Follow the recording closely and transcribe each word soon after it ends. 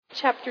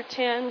chapter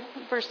 10,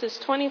 verses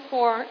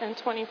 24 and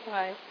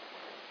 25.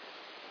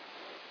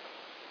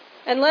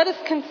 And let us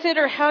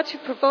consider how to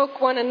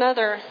provoke one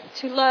another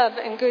to love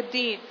and good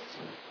deeds,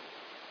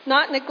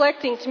 not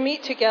neglecting to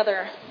meet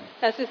together,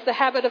 as is the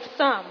habit of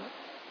some,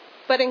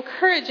 but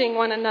encouraging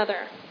one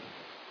another,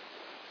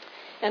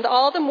 and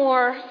all the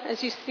more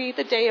as you see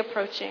the day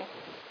approaching.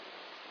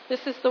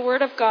 This is the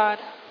word of God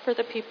for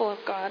the people of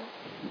God.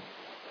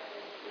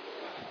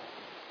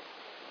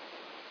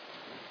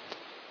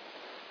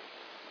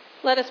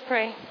 Let us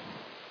pray.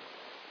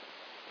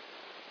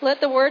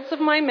 Let the words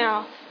of my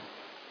mouth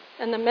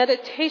and the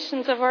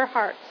meditations of our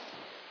hearts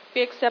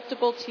be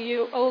acceptable to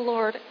you, O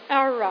Lord,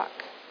 our rock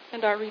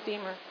and our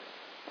Redeemer.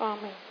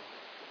 Amen.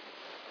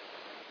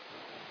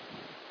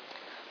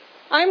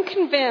 I'm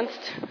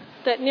convinced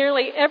that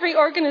nearly every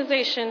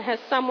organization has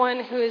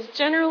someone who is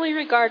generally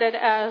regarded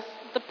as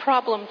the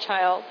problem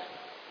child.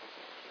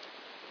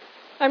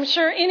 I'm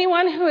sure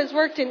anyone who has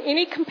worked in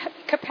any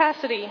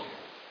capacity,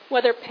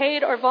 whether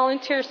paid or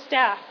volunteer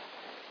staff,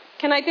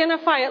 can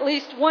identify at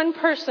least one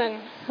person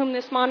whom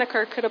this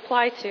moniker could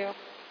apply to.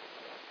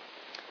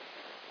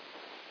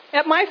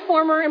 At my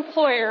former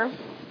employer,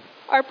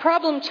 our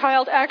problem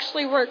child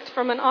actually worked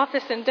from an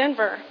office in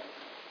Denver,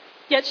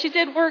 yet she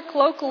did work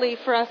locally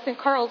for us in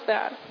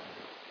Carlsbad.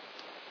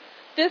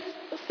 This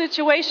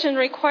situation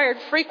required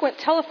frequent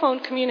telephone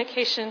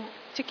communication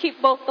to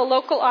keep both the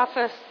local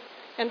office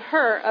and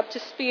her up to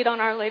speed on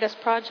our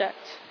latest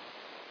project.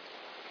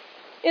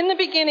 In the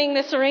beginning,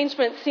 this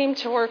arrangement seemed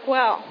to work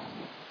well.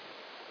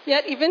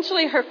 Yet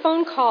eventually her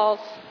phone calls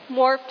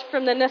morphed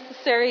from the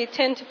necessary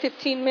 10 to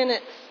 15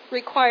 minutes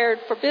required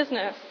for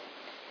business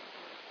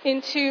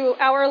into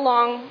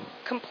hour-long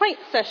complaint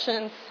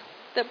sessions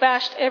that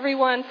bashed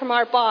everyone from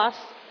our boss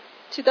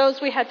to those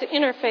we had to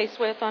interface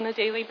with on a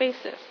daily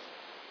basis.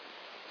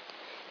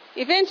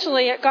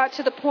 Eventually, it got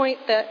to the point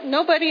that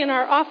nobody in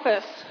our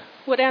office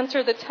would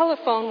answer the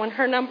telephone when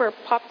her number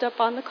popped up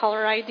on the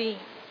caller ID.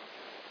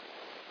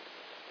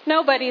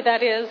 Nobody,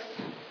 that is,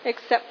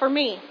 except for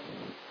me.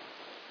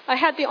 I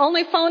had the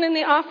only phone in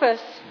the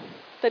office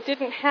that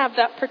didn't have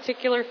that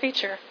particular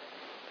feature.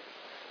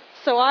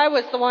 So I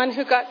was the one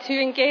who got to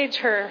engage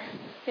her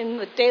in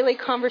the daily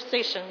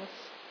conversations.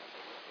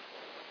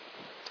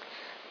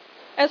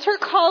 As her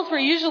calls were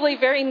usually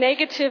very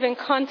negative in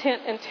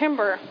content and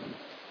timbre,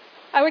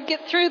 I would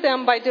get through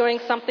them by doing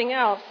something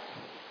else.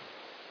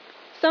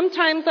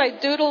 Sometimes I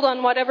doodled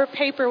on whatever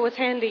paper was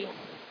handy.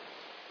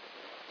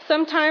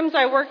 Sometimes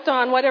I worked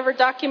on whatever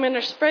document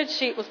or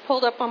spreadsheet was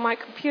pulled up on my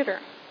computer.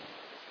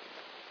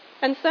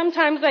 And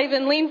sometimes I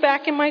even leaned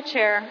back in my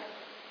chair,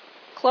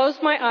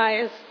 closed my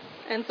eyes,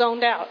 and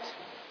zoned out.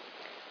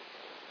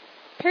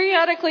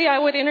 Periodically, I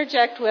would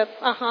interject with,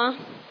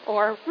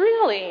 or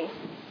really.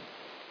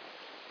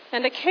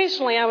 And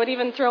occasionally, I would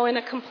even throw in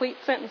a complete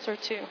sentence or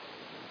two.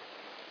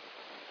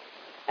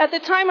 At the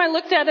time, I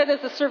looked at it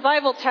as a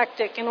survival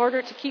tactic in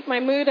order to keep my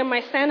mood and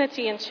my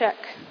sanity in check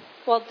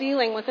while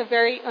dealing with a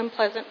very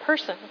unpleasant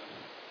person.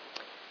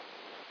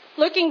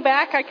 Looking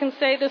back, I can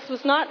say this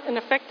was not an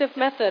effective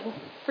method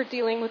for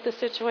dealing with the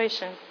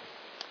situation.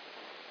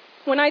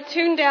 When I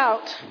tuned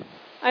out,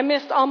 I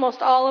missed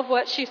almost all of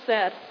what she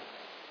said.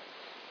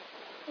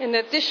 And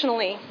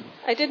additionally,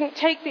 I didn't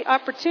take the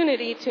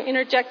opportunity to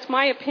interject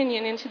my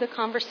opinion into the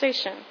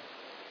conversation.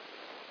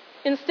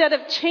 Instead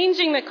of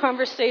changing the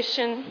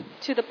conversation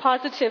to the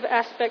positive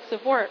aspects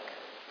of work,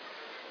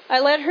 I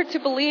led her to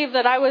believe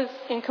that I was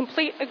in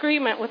complete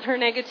agreement with her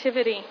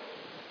negativity.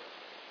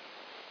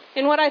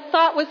 In what I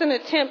thought was an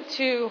attempt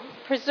to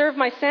preserve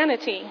my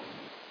sanity,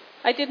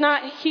 I did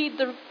not heed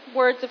the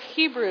words of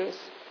Hebrews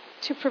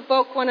to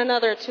provoke one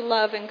another to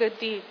love and good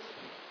deeds.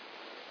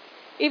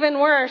 Even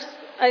worse,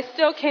 I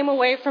still came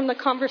away from the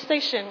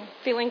conversation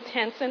feeling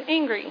tense and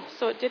angry,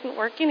 so it didn't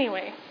work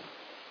anyway.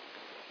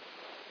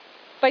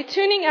 By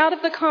tuning out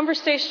of the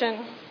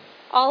conversation,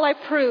 all I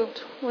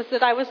proved was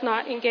that I was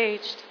not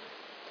engaged.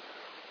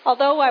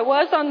 Although I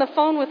was on the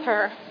phone with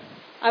her,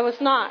 I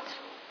was not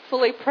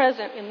fully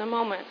present in the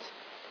moment.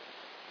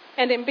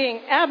 And in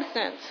being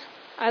absent,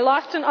 I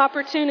lost an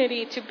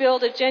opportunity to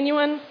build a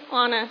genuine,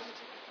 honest,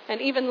 and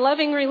even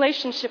loving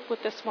relationship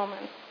with this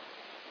woman,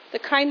 the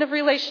kind of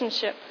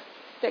relationship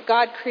that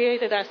God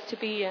created us to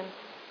be in.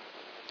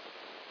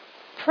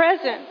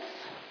 Presence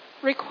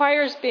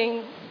requires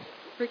being.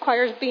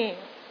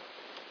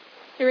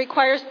 It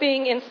requires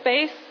being in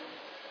space,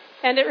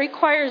 and it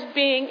requires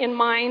being in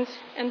mind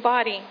and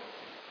body.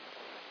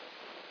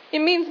 It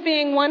means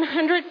being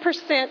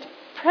 100%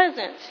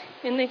 present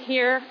in the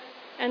here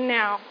and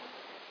now.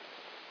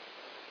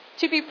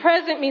 To be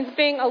present means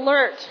being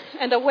alert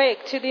and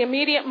awake to the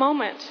immediate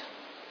moment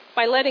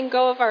by letting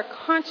go of our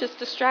conscious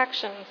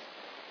distractions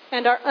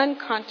and our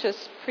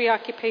unconscious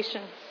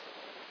preoccupations.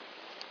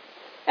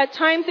 At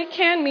times it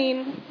can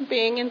mean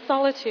being in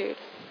solitude.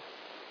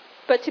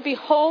 But to be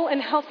whole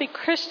and healthy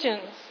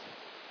Christians,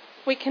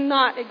 we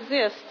cannot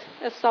exist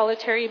as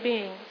solitary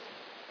beings.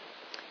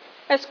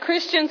 As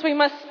Christians, we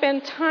must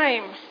spend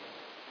time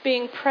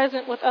being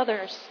present with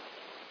others.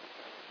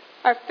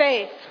 Our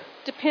faith,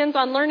 depends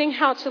on learning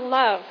how to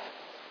love,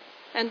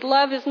 and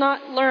love is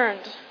not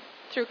learned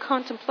through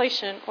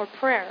contemplation or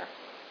prayer.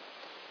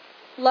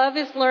 Love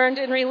is learned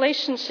in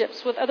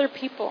relationships with other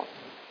people,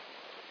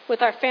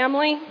 with our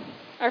family,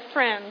 our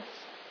friends,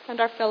 and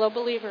our fellow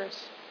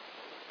believers.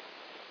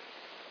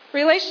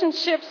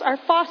 Relationships are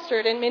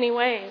fostered in many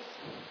ways,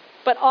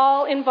 but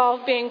all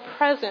involve being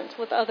present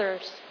with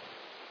others.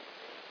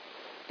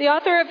 The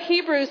author of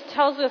Hebrews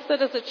tells us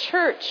that as a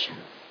church,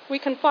 we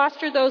can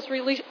foster those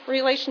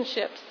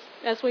relationships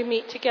as we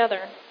meet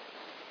together.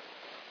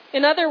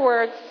 In other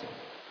words,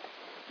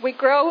 we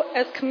grow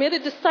as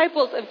committed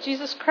disciples of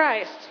Jesus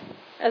Christ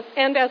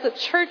and as a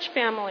church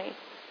family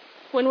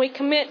when we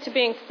commit to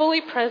being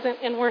fully present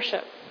in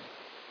worship.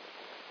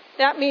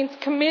 That means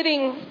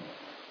committing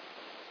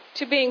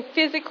to being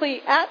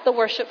physically at the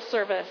worship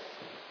service,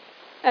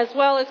 as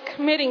well as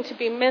committing to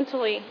be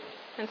mentally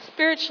and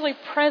spiritually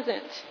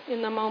present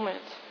in the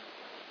moment.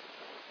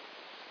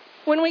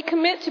 When we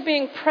commit to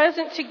being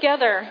present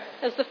together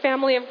as the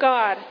family of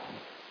God,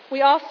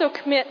 we also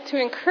commit to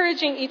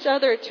encouraging each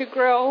other to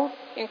grow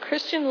in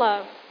Christian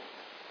love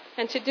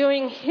and to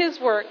doing His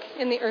work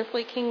in the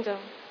earthly kingdom.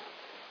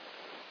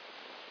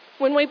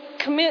 When we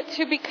commit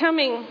to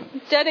becoming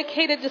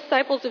dedicated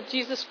disciples of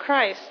Jesus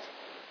Christ,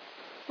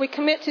 we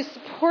commit to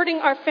supporting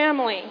our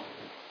family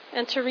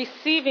and to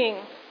receiving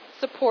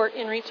support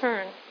in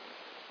return.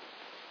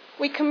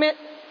 We commit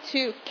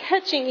to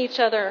catching each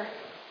other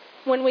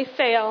when we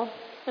fail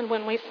and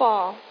when we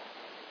fall.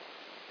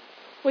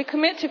 We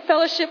commit to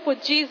fellowship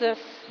with Jesus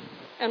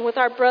and with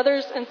our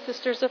brothers and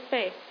sisters of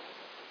faith.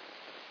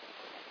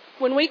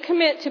 When we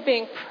commit to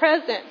being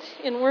present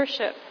in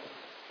worship,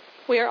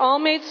 we are all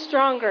made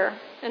stronger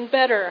and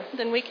better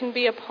than we can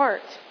be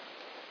apart,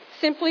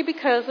 simply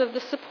because of the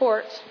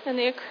support and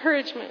the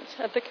encouragement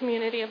of the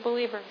community of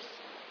believers.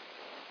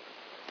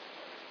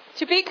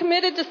 To be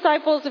committed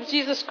disciples of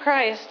Jesus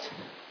Christ,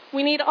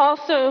 we need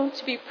also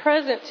to be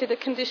present to the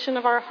condition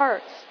of our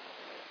hearts,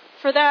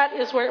 for that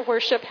is where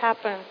worship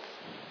happens.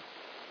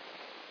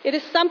 It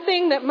is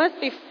something that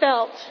must be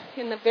felt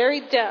in the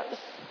very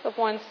depths of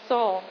one's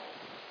soul.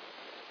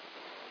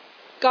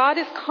 God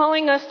is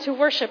calling us to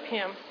worship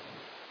Him.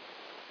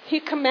 He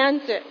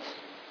commands it.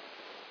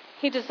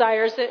 He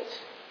desires it.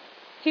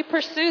 He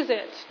pursues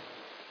it.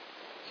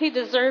 He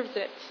deserves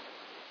it.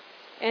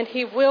 And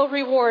He will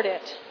reward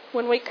it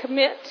when we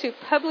commit to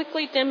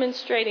publicly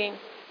demonstrating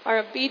our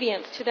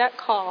obedience to that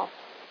call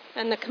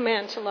and the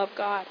command to love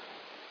God.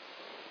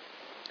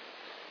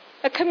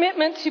 A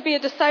commitment to be a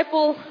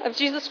disciple of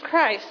Jesus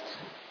Christ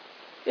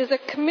is a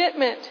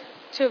commitment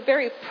to a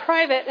very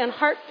private and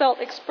heartfelt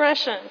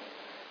expression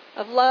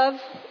of love,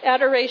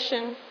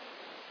 adoration,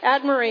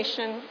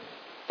 admiration,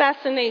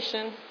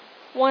 fascination,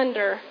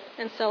 wonder,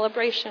 and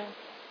celebration.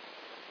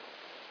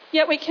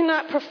 Yet we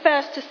cannot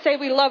profess to say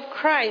we love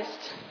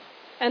Christ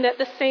and at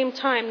the same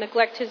time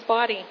neglect His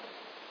body.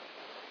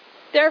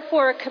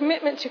 Therefore, a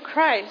commitment to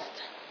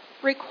Christ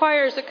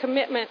requires a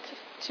commitment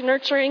to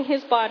nurturing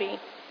His body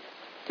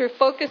through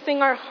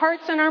focusing our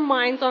hearts and our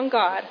minds on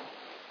God,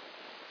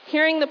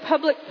 hearing the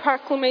public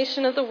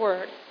proclamation of the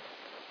Word,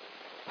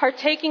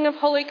 partaking of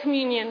Holy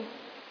Communion,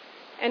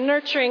 and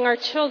nurturing our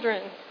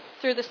children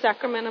through the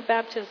sacrament of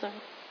baptism.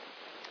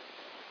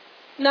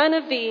 None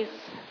of these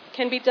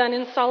can be done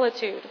in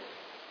solitude.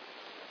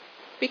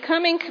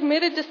 Becoming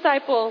committed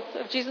disciples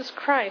of Jesus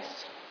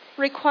Christ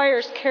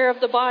requires care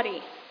of the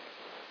body,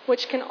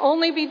 which can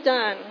only be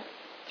done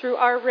through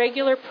our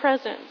regular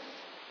presence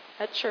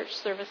at church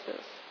services.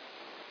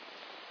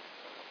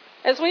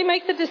 As we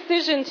make the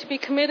decision to be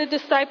committed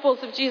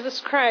disciples of Jesus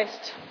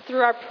Christ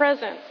through our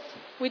presence,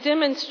 we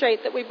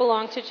demonstrate that we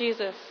belong to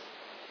Jesus.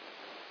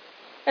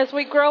 As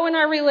we grow in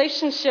our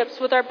relationships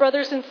with our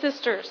brothers and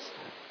sisters,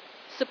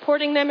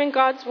 supporting them in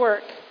God's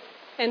work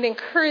and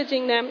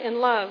encouraging them in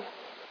love,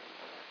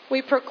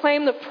 we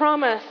proclaim the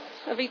promise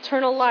of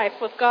eternal life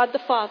with God the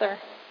Father,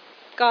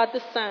 God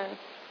the Son,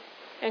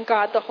 and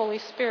God the Holy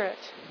Spirit.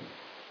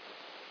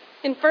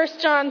 In 1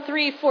 John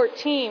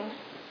 3:14,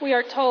 we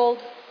are told,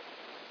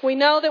 "We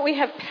know that we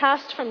have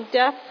passed from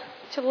death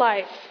to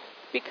life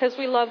because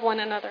we love one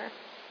another."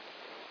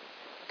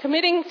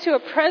 Committing to a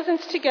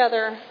presence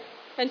together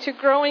and to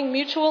growing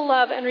mutual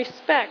love and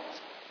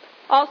respect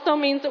also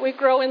means that we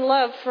grow in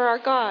love for our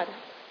God.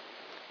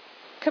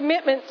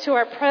 Commitment to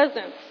our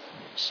presence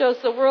shows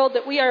the world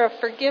that we are a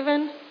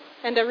forgiven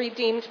and a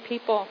redeemed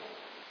people.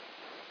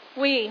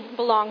 We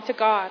belong to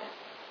God.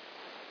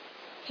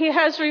 He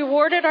has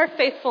rewarded our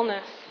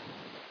faithfulness.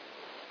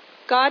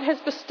 God has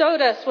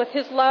bestowed us with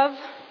His love,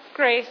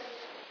 grace,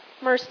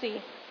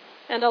 mercy,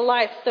 and a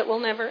life that will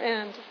never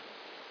end.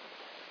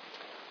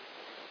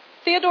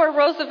 Theodore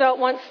Roosevelt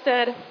once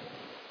said,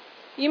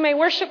 "You may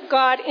worship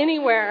God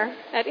anywhere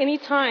at any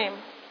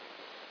time,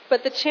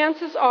 but the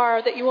chances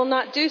are that you will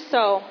not do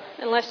so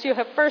unless you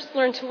have first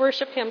learned to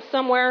worship Him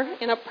somewhere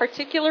in a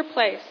particular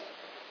place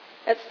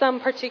at some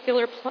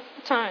particular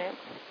time."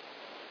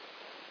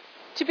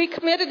 To be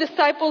committed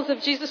disciples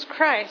of Jesus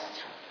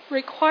Christ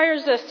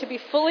requires us to be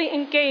fully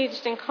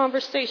engaged in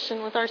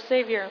conversation with our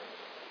Savior.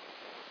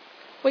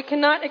 We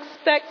cannot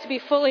expect to be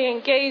fully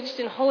engaged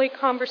in holy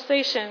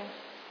conversation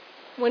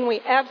when we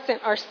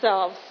absent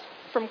ourselves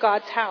from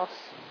God's house.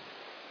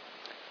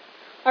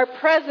 Our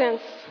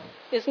presence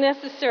is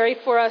necessary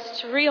for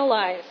us to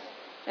realize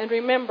and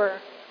remember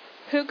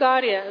who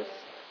God is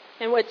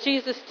and what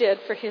Jesus did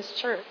for his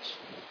church.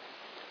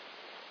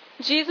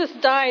 Jesus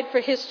died for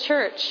his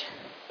church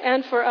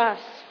and for us.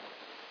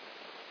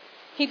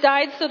 He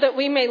died so that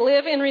we may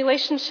live in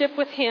relationship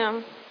with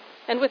him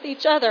and with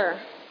each other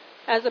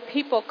as a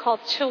people called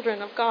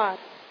children of God.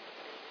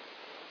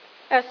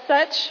 As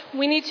such,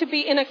 we need to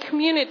be in a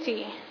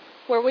community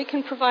where we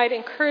can provide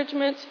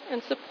encouragement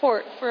and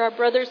support for our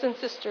brothers and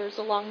sisters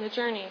along the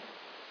journey.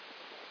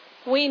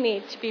 We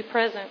need to be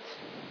present.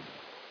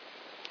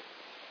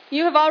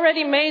 You have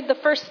already made the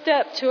first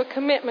step to a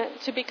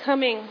commitment to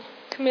becoming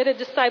committed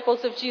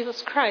disciples of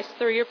Jesus Christ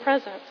through your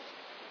presence.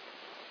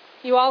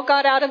 You all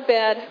got out of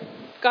bed,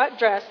 got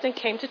dressed, and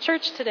came to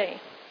church today.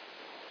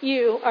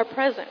 You are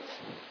present.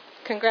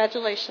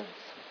 Congratulations.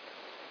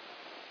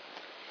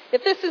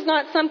 If this is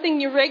not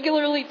something you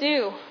regularly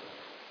do,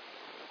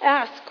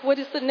 ask what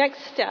is the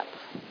next step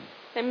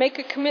and make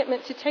a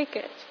commitment to take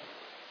it.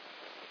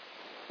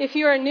 If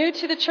you are new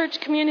to the church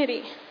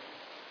community,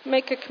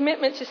 make a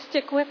commitment to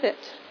stick with it.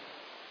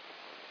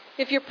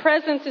 If your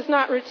presence is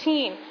not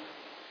routine,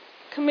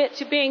 commit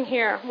to being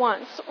here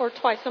once or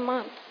twice a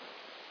month.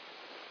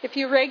 If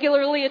you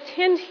regularly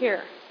attend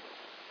here,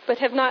 but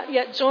have not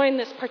yet joined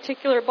this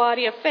particular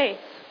body of faith,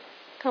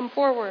 come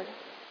forward.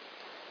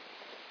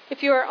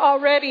 If you are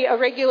already a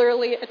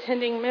regularly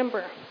attending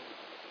member,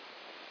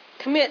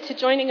 commit to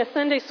joining a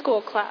Sunday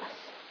school class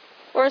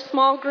or a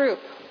small group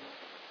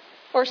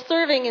or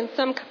serving in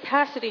some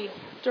capacity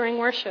during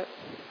worship.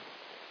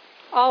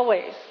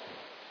 Always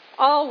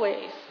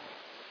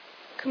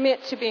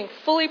commit to being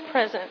fully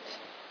present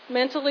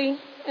mentally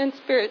and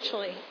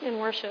spiritually in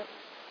worship.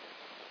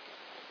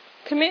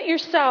 Commit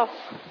yourself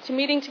to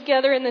meeting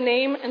together in the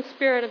name and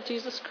spirit of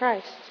Jesus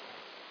Christ.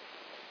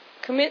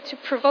 Commit to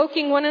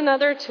provoking one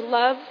another to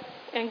love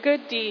and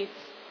good deeds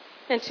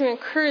and to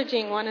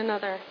encouraging one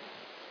another.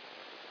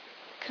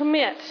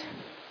 Commit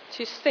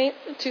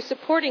to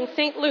supporting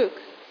St. Luke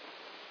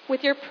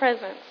with your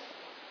presence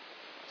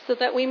so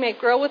that we may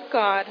grow with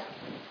God,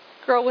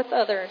 grow with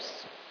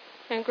others,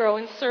 and grow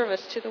in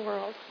service to the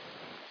world.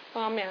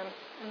 Amen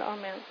and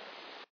amen.